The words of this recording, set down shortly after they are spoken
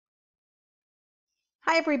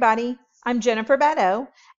Hi everybody, I'm Jennifer Badeaux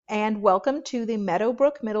and welcome to the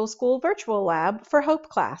Meadowbrook Middle School Virtual Lab for Hope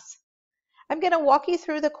class. I'm going to walk you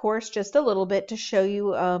through the course just a little bit to show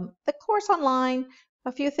you the course online,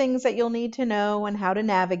 a few things that you'll need to know and how to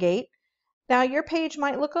navigate. Now your page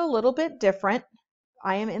might look a little bit different.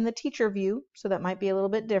 I am in the teacher view, so that might be a little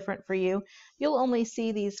bit different for you. You'll only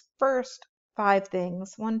see these first 5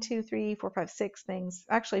 things, 1, 2, 3, 4, 5, 6 things.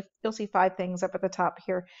 Actually, you'll see 5 things up at the top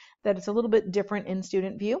here that is a little bit different in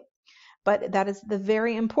student view, but that is the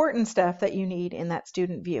very important stuff that you need in that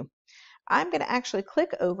student view. I'm going to actually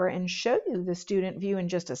click over and show you the student view in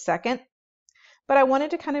just a second, but I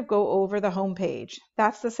wanted to kind of go over the home page.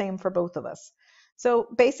 That's the same for both of us. So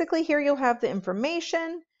basically here you'll have the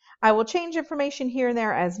information. I will change information here and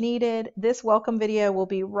there as needed. This welcome video will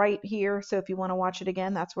be right here, so if you want to watch it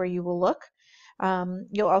again, that's where you will look.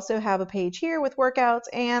 You'll also have a page here with workouts,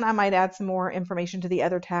 and I might add some more information to the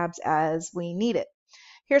other tabs as we need it.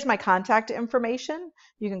 Here's my contact information.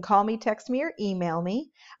 You can call me, text me, or email me.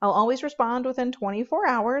 I'll always respond within 24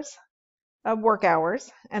 hours of work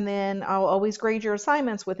hours, and then I'll always grade your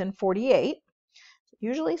assignments within 48.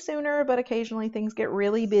 Usually sooner, but occasionally things get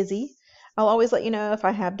really busy. I'll always let you know if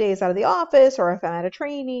I have days out of the office or if I'm at a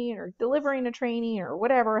training or delivering a training or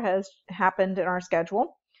whatever has happened in our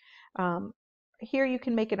schedule. Here you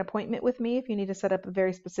can make an appointment with me if you need to set up a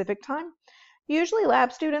very specific time. Usually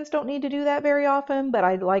lab students don't need to do that very often, but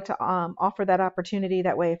I'd like to offer that opportunity.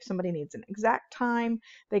 That way if somebody needs an exact time,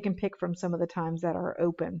 they can pick from some of the times that are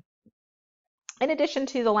open. In addition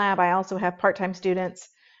to the lab, I also have part-time students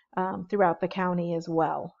throughout the county as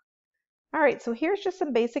well. All right, so here's just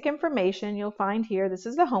some basic information you'll find here. This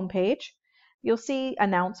is the home page. You'll see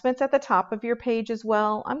announcements at the top of your page as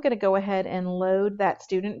well. I'm going to go ahead and load that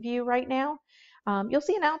student view right now. You'll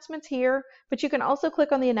see announcements here, but you can also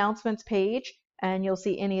click on the announcements page and you'll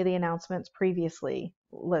see any of the announcements previously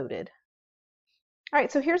loaded. All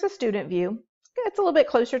right, so here's a student view. It's a little bit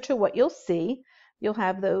closer to what you'll see. You'll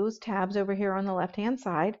have those tabs over here on the left-hand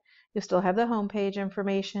side. You'll still have the home page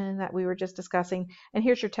information that we were just discussing, and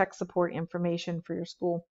here's your tech support information for your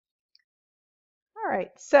school. All right,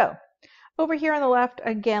 so over here on the left,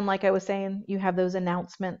 again, like I was saying, you have those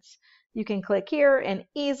announcements. You can click here and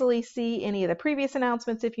easily see any of the previous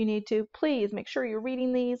announcements if you need to. Please make sure you're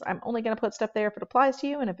reading these. I'm only going to put stuff there if it applies to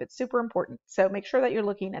you and if it's super important. So make sure that you're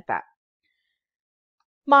looking at that.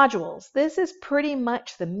 Modules. This is pretty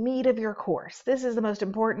much the meat of your course. This is the most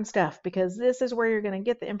important stuff because this is where you're going to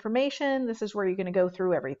get the information. This is where you're going to go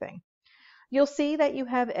through everything. You'll see that you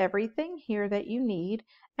have everything here that you need,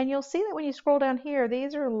 and you'll see that when you scroll down here,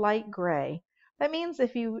 these are light gray. That means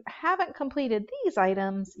if you haven't completed these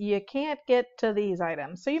items, you can't get to these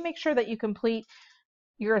items. So you make sure that you complete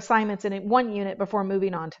your assignments in one unit before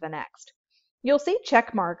moving on to the next. You'll see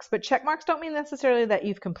check marks, but check marks don't mean necessarily that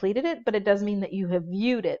you've completed it, but it does mean that you have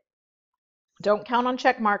viewed it. Don't count on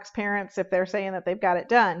check marks, parents, if they're saying that they've got it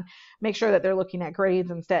done. Make sure that they're looking at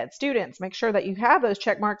grades instead. Students, make sure that you have those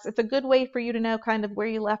check marks. It's a good way for you to know kind of where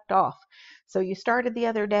you left off. So you started the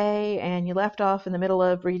other day and you left off in the middle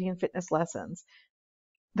of reading and fitness lessons.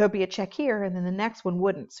 There'll be a check here and then the next one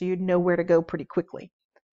wouldn't, so you'd know where to go pretty quickly.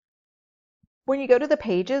 When you go to the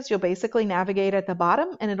pages, you'll basically navigate at the bottom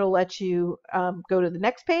and it'll let you go to the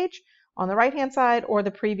next page on the right-hand side or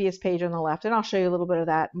the previous page on the left. And I'll show you a little bit of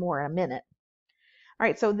that more in a minute. All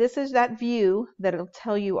right, so this is that view that it'll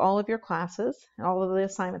tell you all of your classes and all of the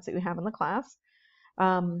assignments that you have in the class.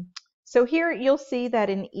 So here you'll see that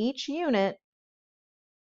in each unit,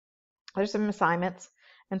 there's some assignments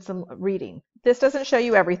and some reading. This doesn't show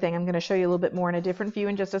you everything. I'm going to show you a little bit more in a different view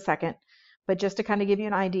in just a second. But just to kind of give you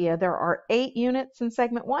an idea, there are 8 units in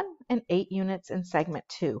segment 1 and 8 units in segment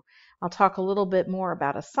 2. I'll talk a little bit more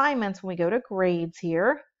about assignments when we go to grades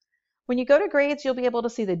here. When you go to grades, you'll be able to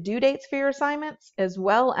see the due dates for your assignments as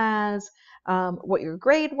well as what your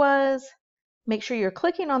grade was. Make sure you're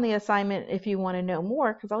clicking on the assignment if you want to know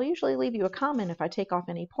more, because I'll usually leave you a comment if I take off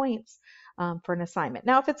any points for an assignment.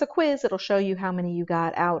 Now, if it's a quiz, it'll show you how many you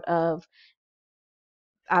got out of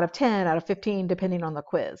 10, out of 15, depending on the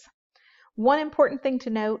quiz. One important thing to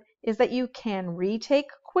note is that you can retake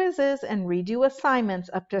quizzes and redo assignments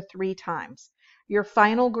up to 3 times. Your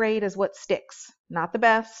final grade is what sticks, not the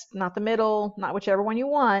best, not the middle, not whichever one you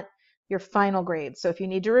want, your final grade. So if you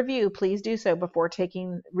need to review, please do so before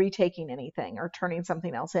retaking anything or turning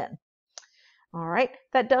something else in. All right,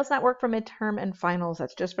 that does not work for midterm and finals.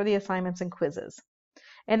 That's just for the assignments and quizzes.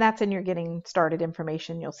 And that's in your getting started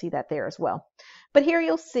information. You'll see that there as well. But here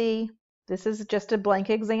you'll see, this is just a blank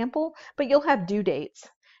example, but you'll have due dates.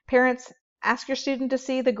 Parents, Ask your student to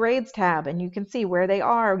see the grades tab and you can see where they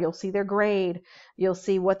are. You'll see their grade. You'll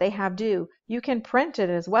see what they have due. You can print it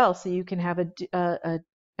as well, so you can have a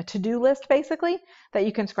to-do list basically that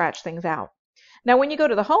you can scratch things out. Now when you go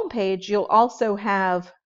to the home page, you'll also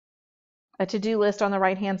have a to-do list on the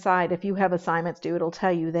right-hand side. If you have assignments due, it'll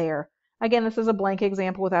tell you there. Again, this is a blank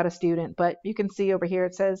example without a student, but you can see over here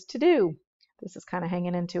it says to do. This is kind of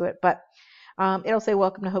hanging into it, but it'll say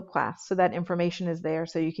welcome to Hope class. So that information is there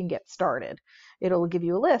so you can get started. It'll give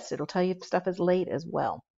you a list. It'll tell you if stuff is late as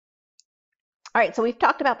well. All right, so we've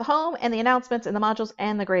talked about the home and the announcements and the modules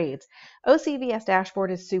and the grades. OCVS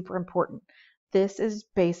dashboard is super important. This is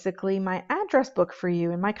basically my address book for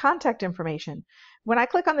you and my contact information. When I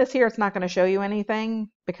click on this here, it's not going to show you anything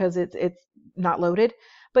because it's not loaded.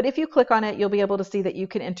 But if you click on it, you'll be able to see that you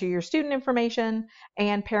can enter your student information,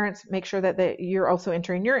 and parents make sure that you're also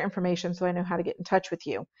entering your information so I know how to get in touch with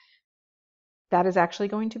you. That is actually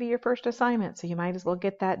going to be your first assignment, so you might as well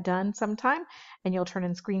get that done sometime, and you'll turn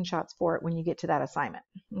in screenshots for it when you get to that assignment.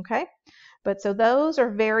 Okay? But so those are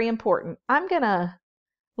very important. I'm going to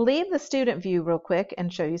leave the student view real quick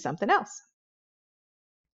and show you something else.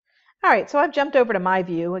 All right, so I've jumped over to my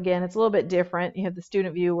view. Again, it's a little bit different. You have the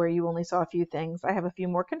student view where you only saw a few things. I have a few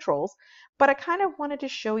more controls, but I kind of wanted to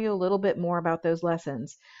show you a little bit more about those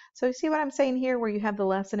lessons. So you see what I'm saying here, where you have the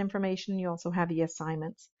lesson information, you also have the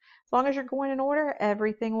assignments. As long as you're going in order,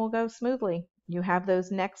 everything will go smoothly. You have those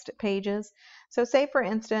next pages. So say, for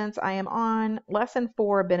instance, I am on lesson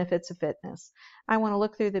 4, benefits of fitness. I want to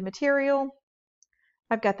look through the material.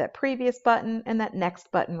 I've got that previous button and that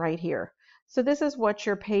next button right here. So this is what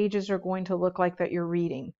your pages are going to look like that you're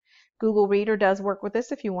reading. Google Reader does work with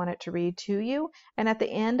this if you want it to read to you. And at the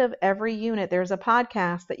end of every unit, there's a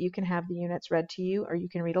podcast that you can have the units read to you, or you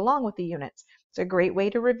can read along with the units. It's a great way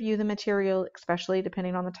to review the material, especially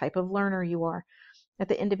depending on the type of learner you are. At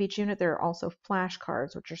the end of each unit, there are also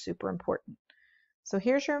flashcards, which are super important. So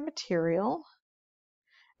here's your material.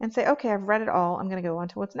 And say, okay, I've read it all. I'm going to go on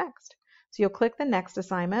to what's next. So you'll click the next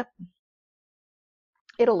assignment.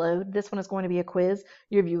 It'll load. This one is going to be a quiz.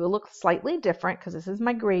 Your view will look slightly different because this is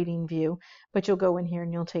my grading view, but you'll go in here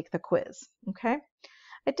and you'll take the quiz. Okay.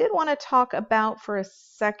 I did want to talk about for a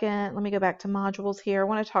second, let me go back to modules here. I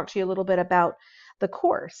want to talk to you a little bit about the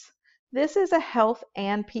course. This is a health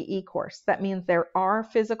and PE course. That means there are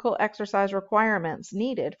physical exercise requirements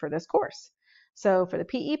needed for this course. So for the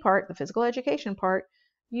PE part, the physical education part,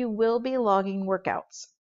 you will be logging workouts.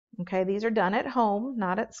 Okay, these are done at home,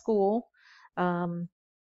 not at school.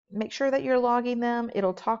 Make sure that you're logging them.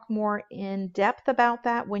 It'll talk more in depth about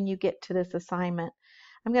that when you get to this assignment.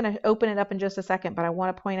 I'm going to open it up in just a second, but I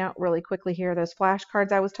want to point out really quickly here, those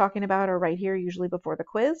flashcards I was talking about are right here, usually before the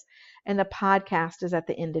quiz, and the podcast is at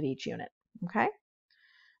the end of each unit. Okay,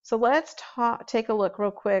 so let's take a look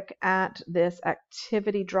real quick at this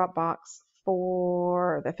activity Dropbox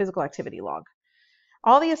for the physical activity log.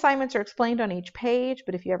 All the assignments are explained on each page,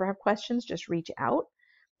 but if you ever have questions, just reach out.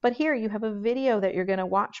 But here you have a video that you're going to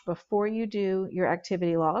watch before you do your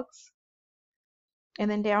activity logs. And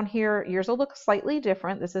then down here, yours will look slightly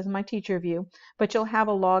different. This is my teacher view, but you'll have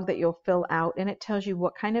a log that you'll fill out, and it tells you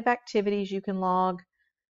what kind of activities you can log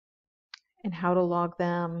and how to log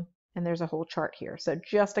them. And there's a whole chart here. So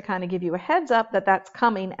just to kind of give you a heads up that that's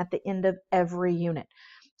coming at the end of every unit.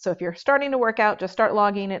 So if you're starting to work out, just start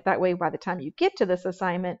logging it. That way, by the time you get to this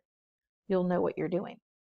assignment, you'll know what you're doing.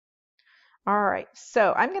 All right,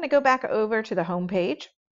 so I'm going to go back over to the home page.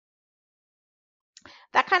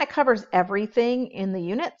 That kind of covers everything in the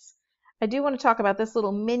units. I do want to talk about this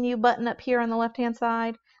little menu button up here on the left-hand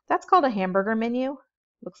side. That's called a hamburger menu.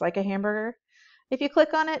 Looks like a hamburger. If you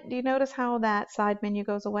click on it, do you notice how that side menu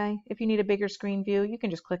goes away? If you need a bigger screen view, you can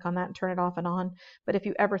just click on that and turn it off and on. But if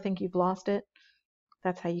you ever think you've lost it,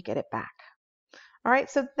 that's how you get it back. All right,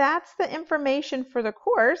 so that's the information for the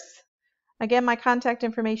course. Again, my contact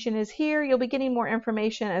information is here. You'll be getting more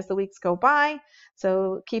information as the weeks go by,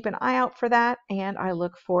 so keep an eye out for that, and I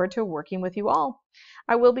look forward to working with you all.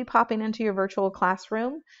 I will be popping into your virtual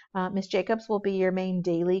classroom. Ms. Jacobs will be your main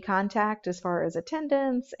daily contact as far as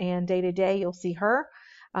attendance, and day-to-day you'll see her,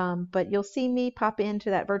 but you'll see me pop into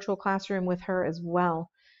that virtual classroom with her as well.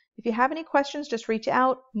 If you have any questions, just reach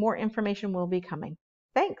out. More information will be coming.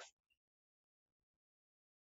 Thanks.